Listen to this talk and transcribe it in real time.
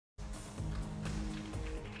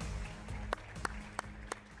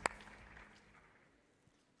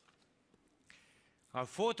Our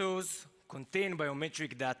photos contain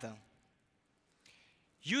biometric data.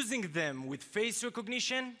 Using them with face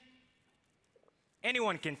recognition,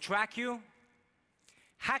 anyone can track you,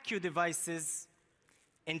 hack your devices,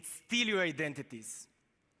 and steal your identities.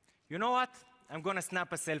 You know what? I'm going to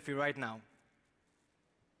snap a selfie right now.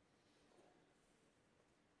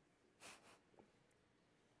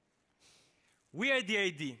 We are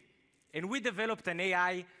DID, and we developed an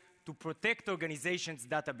AI to protect organizations'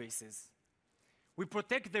 databases. We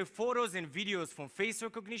protect their photos and videos from face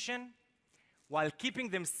recognition while keeping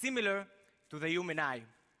them similar to the human eye.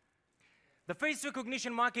 The face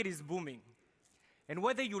recognition market is booming, and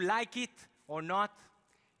whether you like it or not,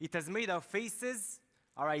 it has made our faces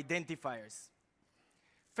our identifiers.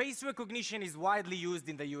 Face recognition is widely used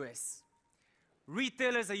in the US.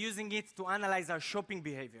 Retailers are using it to analyze our shopping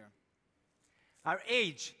behavior. Our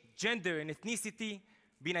age, gender, and ethnicity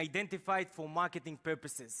been identified for marketing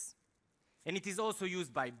purposes. And it is also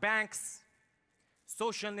used by banks,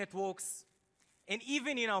 social networks, and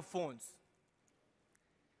even in our phones.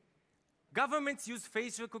 Governments use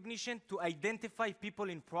face recognition to identify people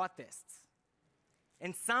in protests.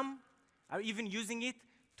 And some are even using it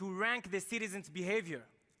to rank the citizens' behavior.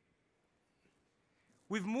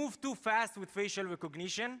 We've moved too fast with facial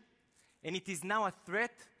recognition, and it is now a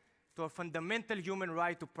threat to a fundamental human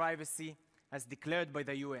right to privacy as declared by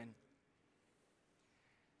the UN.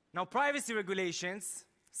 Now, privacy regulations,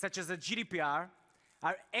 such as the GDPR,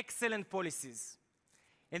 are excellent policies,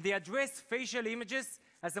 and they address facial images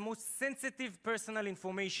as the most sensitive personal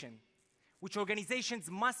information, which organizations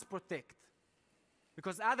must protect,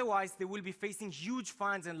 because otherwise they will be facing huge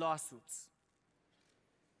fines and lawsuits.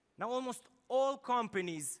 Now, almost all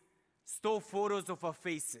companies store photos of our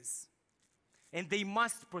faces, and they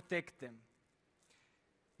must protect them.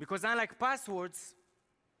 Because unlike passwords,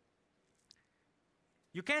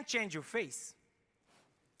 you can't change your face.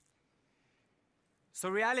 So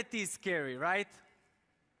reality is scary, right?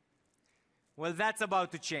 Well, that's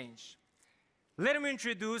about to change. Let me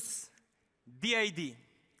introduce DID,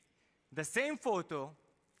 the same photo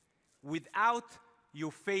without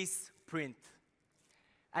your face print.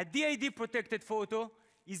 A DID-protected photo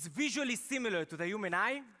is visually similar to the human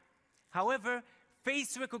eye. However,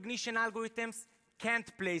 face recognition algorithms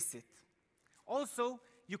can't place it. Also,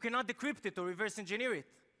 you cannot decrypt it or reverse engineer it.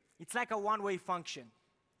 It's like a one-way function.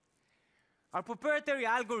 Our proprietary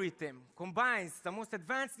algorithm combines the most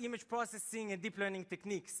advanced image processing and deep learning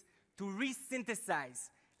techniques to resynthesize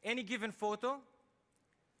any given photo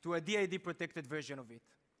to a DID-protected version of it.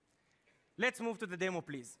 Let's move to the demo,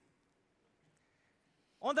 please.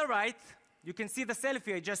 On the right, you can see the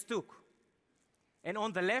selfie I just took. And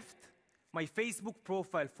on the left, my Facebook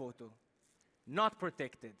profile photo, not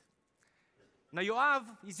protected. Now, Yoav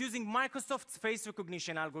is using Microsoft's face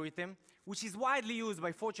recognition algorithm, which is widely used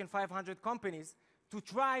by Fortune 500 companies, to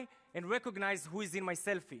try and recognize who is in my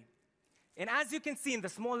selfie. And as you can see in the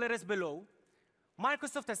small letters below,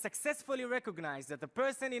 Microsoft has successfully recognized that the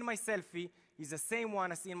person in my selfie is the same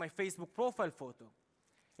one as in my Facebook profile photo.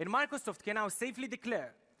 And Microsoft can now safely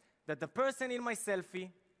declare that the person in my selfie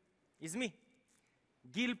is me,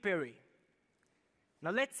 Gil Perry. Now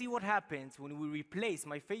let's see what happens when we replace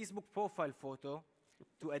my Facebook profile photo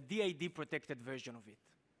to a DID-protected version of it.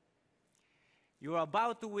 You are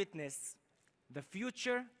about to witness the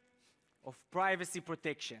future of privacy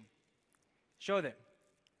protection. Show them.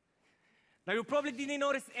 Now you probably didn't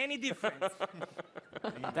notice any difference.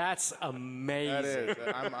 That's amazing.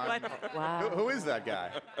 That is. Wow. Who is that guy?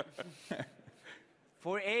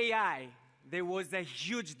 For AI, there was a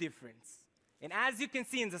huge difference. And as you can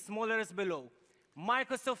see in the small letters below,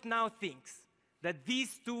 Microsoft now thinks that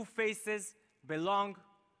these two faces belong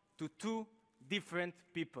to two different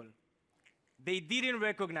people. They didn't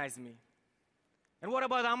recognize me. And what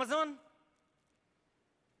about Amazon?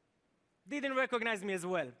 Didn't recognize me as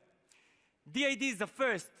well. DID is the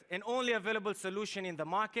first and only available solution in the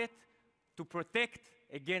market to protect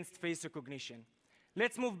against face recognition.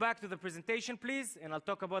 Let's move back to the presentation, please, and I'll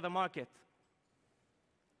talk about the market.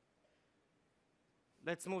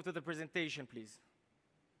 Let's move to the presentation, please.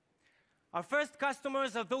 Our first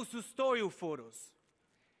customers are those who store your photos.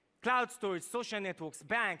 Cloud storage, social networks,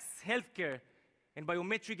 banks, healthcare, and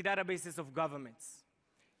biometric databases of governments.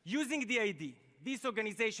 Using DID, these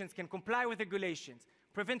organizations can comply with regulations,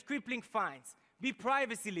 prevent crippling fines, be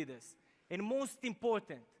privacy leaders, and most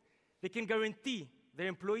important, they can guarantee their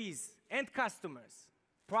employees and customers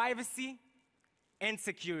privacy and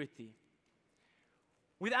security.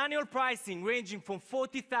 With annual pricing ranging from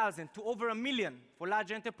 $40,000 to over $1 million for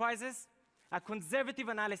large enterprises, a conservative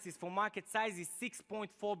analysis for market size is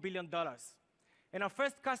 $6.4 billion. And our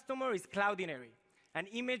first customer is Cloudinary, an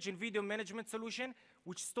image and video management solution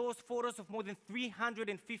which stores photos of more than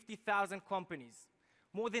 350,000 companies,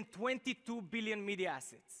 more than 22 billion media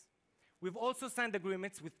assets. We've also signed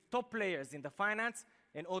agreements with top players in the finance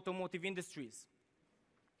and automotive industries.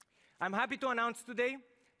 I'm happy to announce today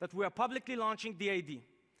that we are publicly launching DID,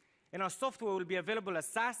 and our software will be available as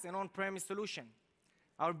SaaS and on-premise solution.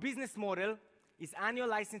 Our business model is annual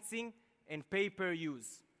licensing and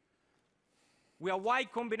pay-per-use. We are Y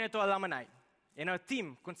Combinator alumni, and our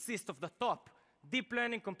team consists of the top deep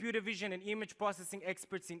learning, computer vision, and image processing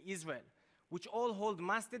experts in Israel, which all hold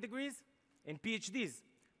master degrees and PhDs,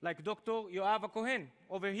 like Dr. Yoav Cohen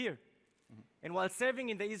over here. And while serving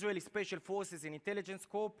in the Israeli Special Forces and Intelligence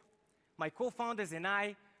Corps, my co-founders and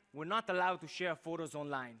I were not allowed to share photos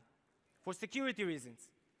online for security reasons.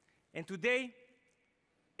 And today,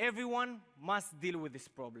 everyone must deal with this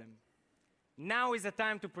problem. Now is the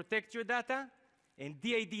time to protect your data, and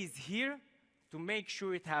DID is here to make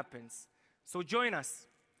sure it happens. So join us.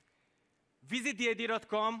 Visit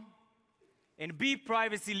DID.com and be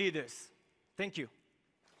privacy leaders. Thank you.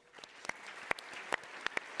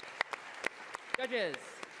 Judges.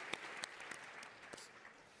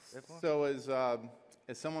 So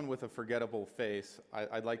as someone with a forgettable face,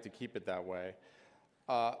 I'd like to keep it that way.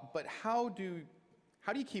 But how do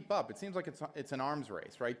you keep up? It seems like it's an arms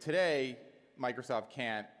race, right? Today, Microsoft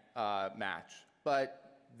can't match, but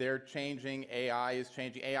they're changing, AI is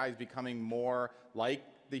changing, AI is becoming more like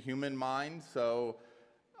the human mind. So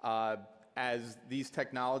as these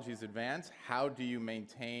technologies advance, how do you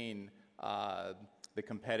maintain the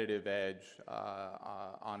competitive edge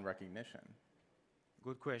on recognition?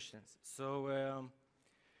 Good questions. So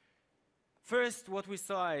first, what we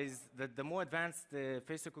saw is that the more advanced the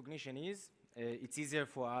face recognition is, it's easier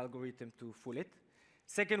for our algorithm to fool it.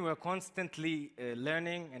 Second, we're constantly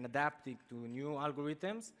learning and adapting to new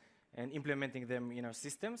algorithms and implementing them in our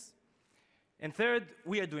systems. And third,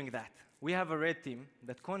 we are doing that. We have a red team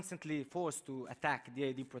that constantly forced to attack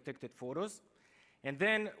DID-protected photos. And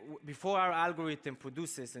then, before our algorithm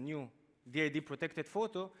produces a new DID-protected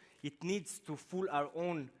photo, it needs to fool our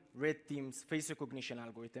own red team's face recognition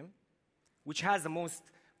algorithm, which has the most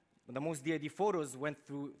DID photos went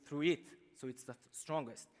through it, so it's the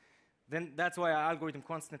strongest. Then that's why our algorithm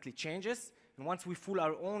constantly changes. And once we fool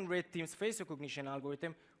our own red team's face recognition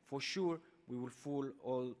algorithm, for sure we will fool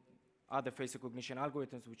all other face recognition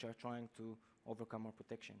algorithms which are trying to overcome our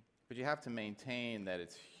protection. But you have to maintain that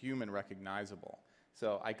it's human recognizable.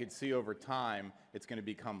 So I could see over time it's going to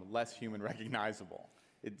become less human recognizable.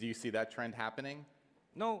 Do you see that trend happening?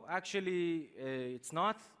 No, actually, it's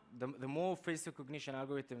not. The more face recognition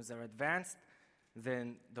algorithms are advanced,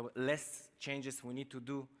 then the less changes we need to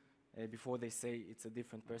do before they say it's a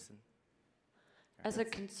different person. As a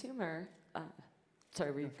consumer,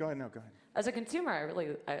 sorry, Go ahead, no, go ahead. As a consumer,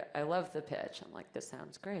 I love the pitch. I'm like, this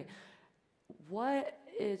sounds great.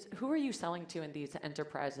 Who are you selling to in these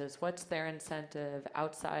enterprises? What's their incentive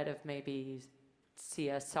outside of maybe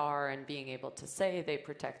CSR and being able to say they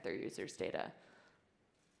protect their users' data?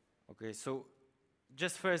 Okay, so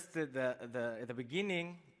just first, at the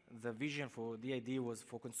beginning, the vision for DID was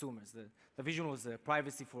for consumers. The vision was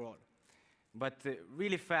privacy for all. But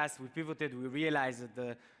really fast, we pivoted. We realized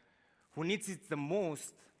that who needs it the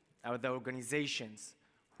most are the organizations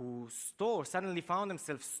who suddenly found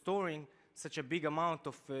themselves storing such a big amount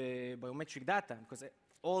of biometric data, because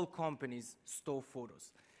all companies store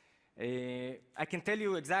photos. I can tell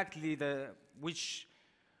you exactly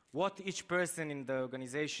what each person in the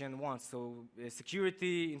organization wants. So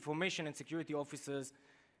security, information and security officers,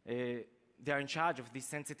 they are in charge of this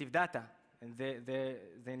sensitive data, and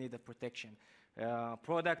they need a protection.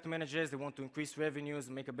 Product managers, they want to increase revenues,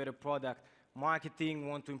 make a better product. Marketing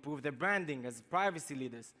want to improve their branding as privacy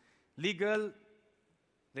leaders. Legal,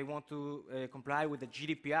 they want to comply with the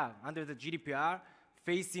GDPR. Under the GDPR,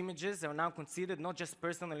 face images are now considered not just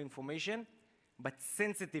personal information, but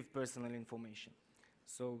sensitive personal information.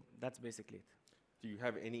 So that's basically it. Do you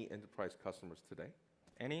have any enterprise customers today?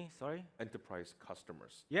 Any, sorry? Enterprise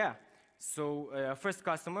customers. Yeah. So our first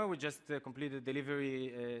customer, we just completed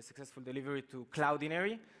successful delivery to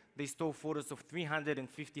Cloudinary. They store photos of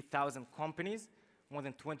 350,000 companies, more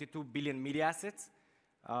than 22 billion media assets.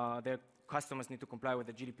 Their customers need to comply with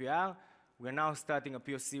the GDPR. We're now starting a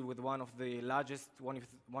POC with one of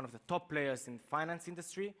the top players in the finance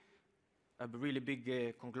industry, a really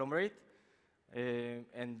big conglomerate.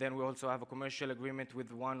 And then we also have a commercial agreement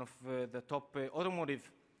with one of the top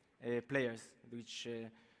automotive players, which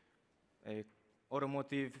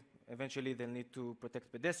automotive, eventually they'll need to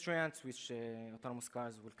protect pedestrians, which autonomous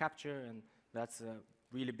cars will capture, and that's a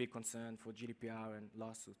really big concern for GDPR and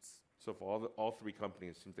lawsuits. So for all three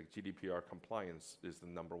companies, it seems like GDPR compliance is the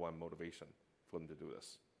 #1 motivation for them to do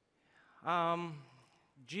this.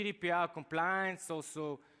 GDPR compliance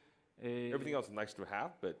also. Everything else is nice to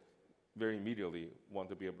have, but very immediately want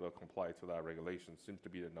to be able to comply to that regulation seems to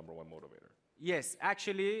be the #1 motivator. Yes,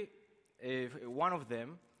 actually, one of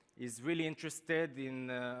them is really interested in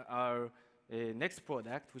our next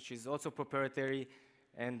product, which is also proprietary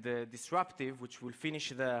and disruptive, which will finish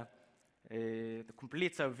the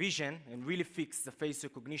completes our vision and really fix the face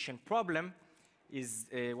recognition problem, is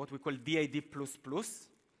what we call DID++.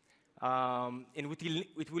 And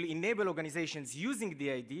it will enable organizations using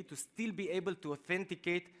DID to still be able to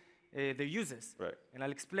authenticate their users. Right. And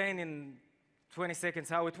I'll explain in 20 seconds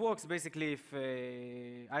how it works. Basically, if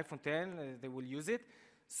iPhone 10, they will use it.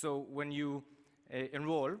 So when you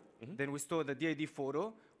enroll, then we store the DID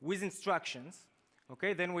photo with instructions.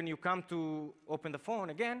 Okay, then when you come to open the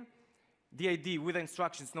phone again, DID with the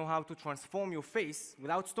instructions know how to transform your face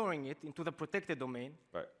without storing it into the protected domain.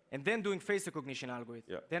 Right. And then doing face recognition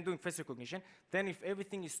algorithm. Yeah. Then doing face recognition. Then if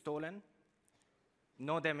everything is stolen,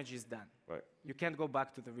 no damage is done. Right. You can't go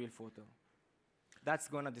back to the real photo. That's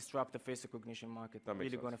going to disrupt the face recognition market. That makes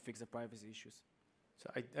really sense. going to fix the privacy issues. So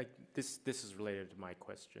this is related to my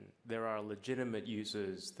question. There are legitimate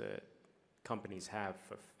users that companies have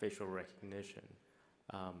for facial recognition.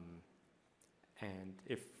 And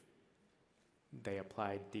if they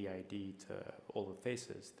apply DID to all the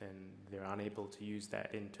faces, then they're unable to use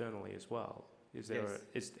that internally as well. Is there?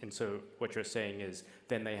 Yes. And so what you're saying is,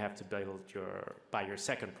 then they have to buy your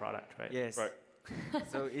second product, right? Yes. Right.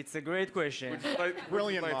 So it's a great question.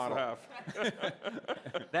 Brilliant Nice to model. have.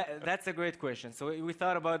 That's a great question. So we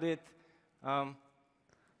thought about it.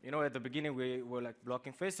 At the beginning we were like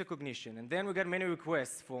blocking face recognition, and then we got many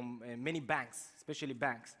requests from many banks, especially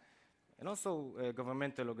banks, and also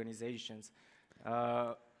governmental organizations,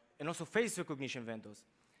 and also face recognition vendors.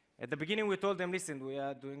 At the beginning we told them, listen, we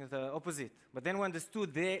are doing the opposite. But then we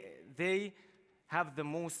understood they have the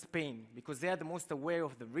most pain because they are the most aware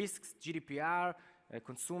of the risks, GDPR,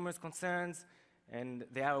 consumers' concerns, and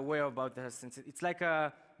they are aware about the it's like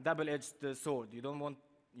a double-edged sword.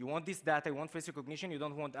 You want this data, you want face recognition, you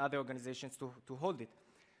don't want other organizations to hold it.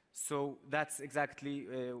 So that's exactly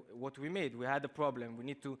what we made. We had a problem. We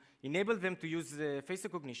need to enable them to use face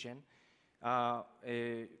recognition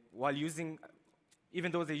while using,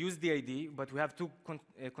 even though they use DID, but we have two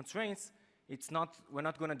constraints. We're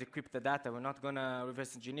not going to decrypt the data. We're not going to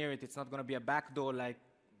reverse engineer it. It's not going to be a backdoor like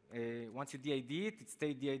once you DID it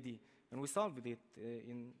stays DID. And we solved it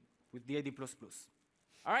with DID++.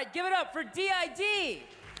 All right, give it up for DID.